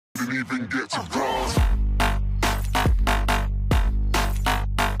don't even get to cross.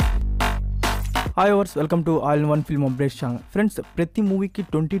 Hi viewers, welcome to All in One Film Updates channel. Friends, ప్రతి మూవీకి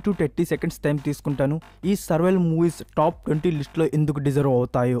 20 to 30 seconds time తీసుకుంటాను. ఈ survival movies top 20 లిస్ట్లో ఎందుకు deserve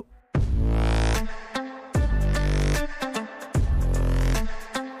అవుతాయో.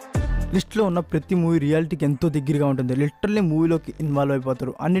 లిస్ట్లో ఉన్న ప్రతి మూవీ రియాలిటీకి ఎంతో దగ్గరగా ఉంటుంది. లిటరల్లీ మూవీలోకి ఇన్వాల్వ్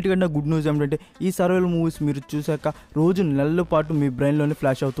అయిపోతారు. అన్నిటికన్నా గుడ్ న్యూస్ ఏమిటంటే ఈ సర్వైవల్ మూవీస్ మీరు చూశాక రోజు నెలల పాటు మీ బ్రెయిన్లోనే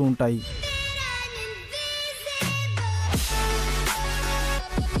ఫ్లాష్ అవుతూ ఉంటాయి.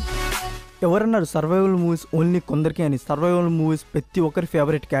 ఎవరన్నారు సర్వైవల్ మూవీస్ ఓన్లీ కొందరికి అని? సర్వైవల్ మూవీస్ ప్రతి ఒక్కరి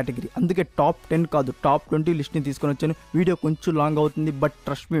ఫేవరెట్ కేటగిరీ. అందుకే టాప్ 10 కాదు టాప్ 20 లిస్ట్ని తీసుకొని వచ్చాను. వీడియో కొంచెం లాంగ్ అవుతుంది, బట్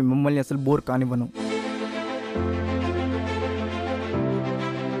ట్రస్ట్ మీ, మిమ్మల్ని అసలు బోర్ కానివ్వను.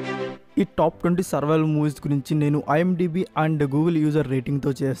 ఈ టాప్ 20 సర్వైవల్ మూవీస్ గురించి నేను IMDb అండ్ గూగుల్ యూజర్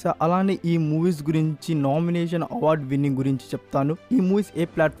రేటింగ్తో చేసా. అలానే ఈ మూవీస్ గురించి నామినేషన్, అవార్డ్ విన్నింగ్ గురించి చెప్తాను. ఈ మూవీస్ ఏ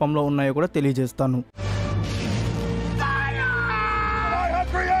ప్లాట్ఫామ్లో ఉన్నాయో కూడా తెలియజేస్తాను.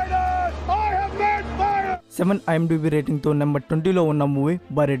 7 IMDb రేటింగ్తో నెంబర్ 20లో ఉన్న మూవీ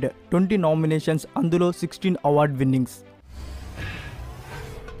బరెడ్. 20 నామినేషన్స్, అందులో 16 అవార్డ్ విన్నింగ్స్.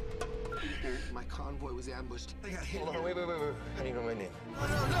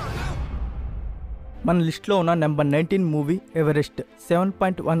 మన లిస్ట్లో ఉన్న number 19 movie Everest.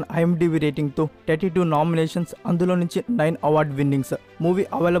 7.1 IMDb రేటింగ్తో 32 nominations, అందులో నుంచి 9 award winnings. Movie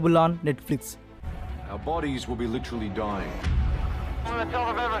available on Netflix. Our bodies will be literally dying.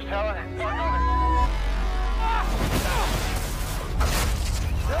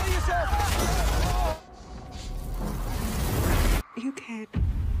 You can't.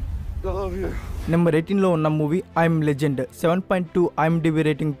 I love you. Number 18లో ఉన్న movie I'm legend. 7.2 IMDb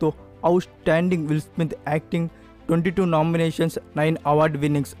రేటింగ్తో out standing will Smith acting. 22 nominations, 9 award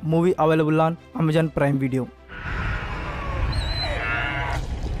winnings. Movie available on Amazon prime video.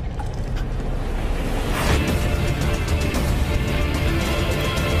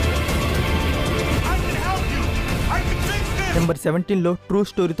 Number 17లో true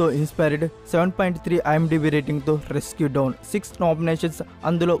స్టోరీతో inspired. 7.3 IMDb రేటింగ్తో rescue down. 6 nominations,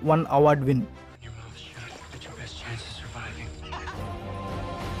 అందులో 1 award win.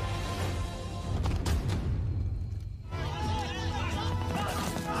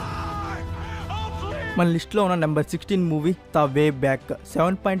 మన లిస్ట్లో ఉన్న number 16 movie the way back.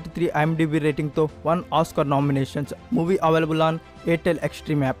 7.3 IMDb రేటింగ్తో 1 Oscar nominations. Movie available on Airtel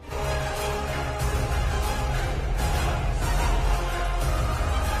extreme app.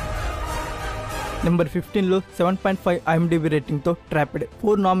 Number 15లో 7.5 IMDb రేటింగ్తో trapped.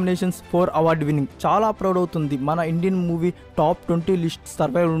 4 nominations, 4 award winning. చాలా proud అవుతుంది మన Indian movie top 20 list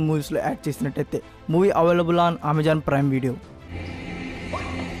survival మూవీస్లో add చేసినట్టయితే. Movie available on Amazon prime video.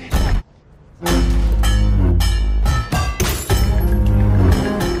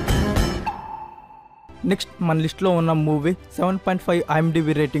 Next మన లిస్ట్లో ఉన్న movie 7.5 IMDb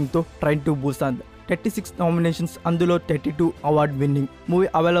రేటింగ్తో train to Busan. 36 nominations, అందులో 32 award winning. Movie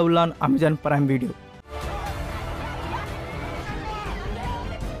available on Amazon prime video.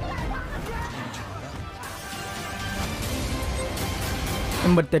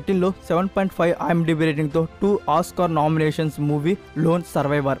 Number 13లో 7.5 IMDb రేటింగ్తో 2 Oscar nominations movie loan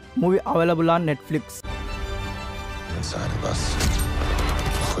survivor. Movie available on Netflix.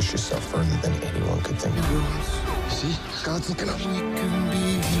 Push yourself further than anyone could think. See? God's looking up.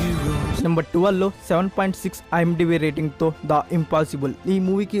 Number 12లో 7.6 IMDb రేటింగ్తో the impossible. ఈ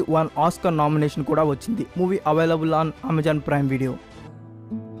మూవీకి 1 Oscar nomination కూడా వచ్చింది. Movie available on Amazon prime video.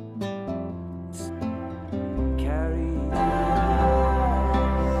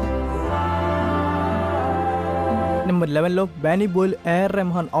 Number 11లో బ్యానీ boll AR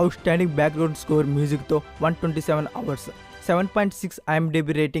Rahman out standing background score మ్యూజిక్తో 127 hours. 7.6 IMDb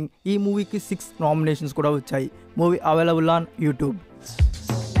rating. ఈ మూవీకి 6 nominations కూడా వచ్చాయి. Movie available on YouTube.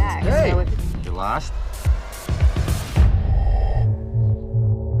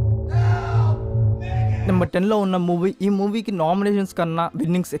 Number 10లో ఉన్న movie. ఈ మూవీకి నామినేషన్స్ కన్నా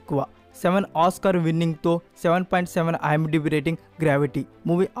విన్నింగ్స్ ఎక్కువ. 7 Oscar విన్నింగ్తో 7.7 IMDb rating gravity.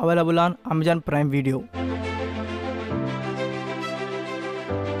 Movie available on Amazon prime video.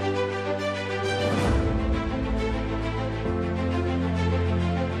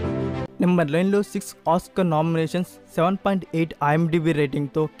 Number 9లో 6 Oscar nominations, 7.8 IMDb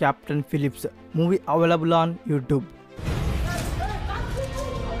రేటింగ్తో captain Philips. Movie available on YouTube.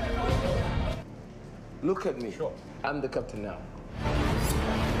 Look at me. Sure. I'm the captain now.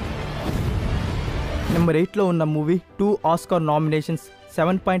 Number 8లో ఉన్న movie 2 Oscar nominations,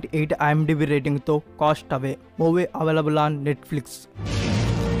 7.8 IMDb రేటింగ్తో cost away. Movie available on Netflix.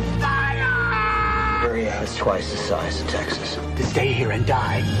 Area is twice the size of Texas. To stay here and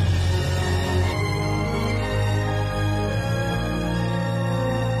die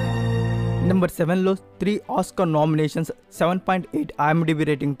number 7లో 3 Oscar nominations, 7.8 IMDb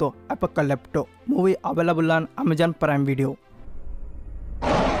రేటింగ్తో అపోకలిప్టో movie available on Amazon prime video.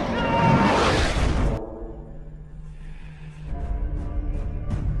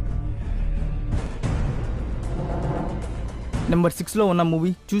 Number 6లో ఉన్న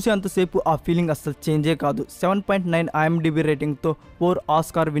movie చూసేంతసేపు ఆ feeling అస్సలు చేంజే కాదు. 7.9 IMDb రేటింగ్తో 4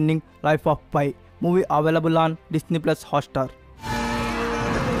 Oscar winning life of pi movie available on Disney plus Hotstar.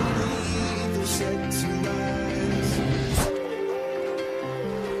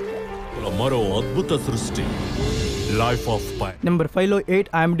 మరో అద్భుత సృష్టి life of pi. Number 5లో 8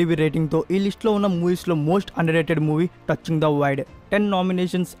 IMDb రేటింగ్తో ఈ లిస్ట్లో ఉన్న మూవీస్లో most underrated movie touching the wide. 10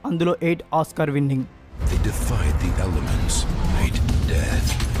 nominations, అందులో 8 Oscar winning. They defied the elements, made death.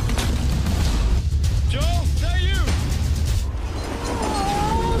 Joe, say you!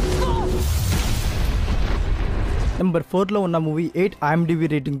 Number 4లో ఉన్న movie 8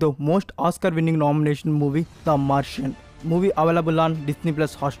 IMDb రేటింగ్తో most Oscar winning nomination movie the Martian movie available on Disney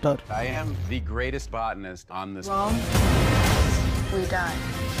plus Hotstar. I am the greatest botanist on this. Wrong. We die.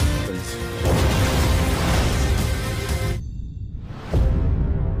 Please.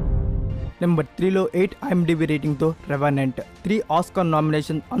 Number 3లో 8 IMDb రేటింగ్తో revenant. 3 Oscar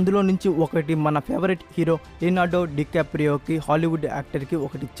nomination, అందులో నుంచి ఒకటి మన favourite hero Leonardo డికాప్రియోకి, Hollywood యాక్టర్కి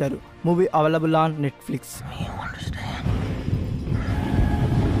ఒకటి ఇచ్చారు. Movie available on Netflix.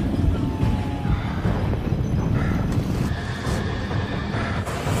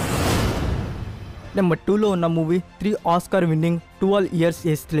 Number 2లో ఉన్న movie 3 Oscar winning 12 Years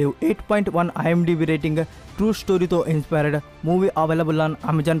a Slave, 8.1 IMDb rating, true స్టోరీతో inspired movie available on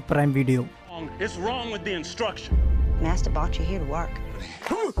Amazon prime video. It's wrong with the instruction. Master brought you here to work.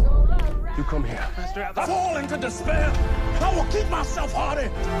 You come here. I fall into despair. I will keep myself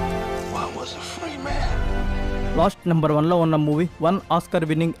hardened. I was a free man. Last number 1లో ఉన్న movie 1 Oscar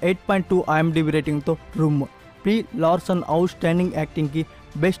winning 8.2 IMDb రేటింగ్తో room. Pre Larson out standing యాక్టింగ్కి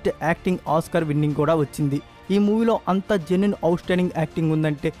best acting Oscar winning కూడా వచ్చింది. ఈ మూవీలో అంత genuine out standing acting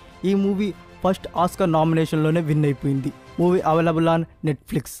ఉందంటే ఈ movie first Oscar నామినేషన్లోనే win అయిపోయింది. Movie available on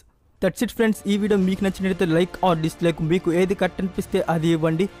Netflix. That's it friends. ఈ వీడియో మీకు నచ్చినట్లయితే లైక్ ఆర్ డిస్లైక్, మీకు ఏది కరెక్ట్ అనిపిస్తే అది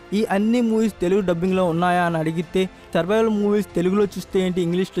ఇవ్వండి. ఈ అన్ని మూవీస్ తెలుగు డబ్బింగ్లో ఉన్నాయా అని అడిగితే సర్వైవల్ మూవీస్ తెలుగులో చూస్తే ఏంటి,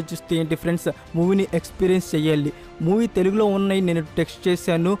 ఇంగ్లీష్లో చూస్తే ఏంటి ఫ్రెండ్స్, మూవీని ఎక్స్పీరియన్స్ చేయాలి. మూవీ తెలుగులో ఉన్నాయి, నేను టెక్స్ట్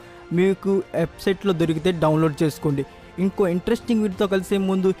చేశాను, మీకు వెబ్సైట్లో దొరికితే డౌన్లోడ్ చేసుకోండి. ఇంకో ఇంట్రెస్టింగ్ వీడియోతో కలిసే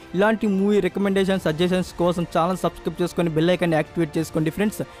ముందు ఇలాంటి మూవీ రికమెండేషన్ సజెషన్స్ కోసం ఛానల్ సబ్స్క్రైబ్ చేసుకొని బెల్ ఐకాన్ని యాక్టివేట్ చేసుకోండి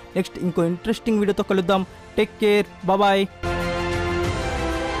ఫ్రెండ్స్. నెక్స్ట్ ఇంకో ఇంట్రెస్టింగ్ వీడియోతో కలుద్దాం. Take care, bye.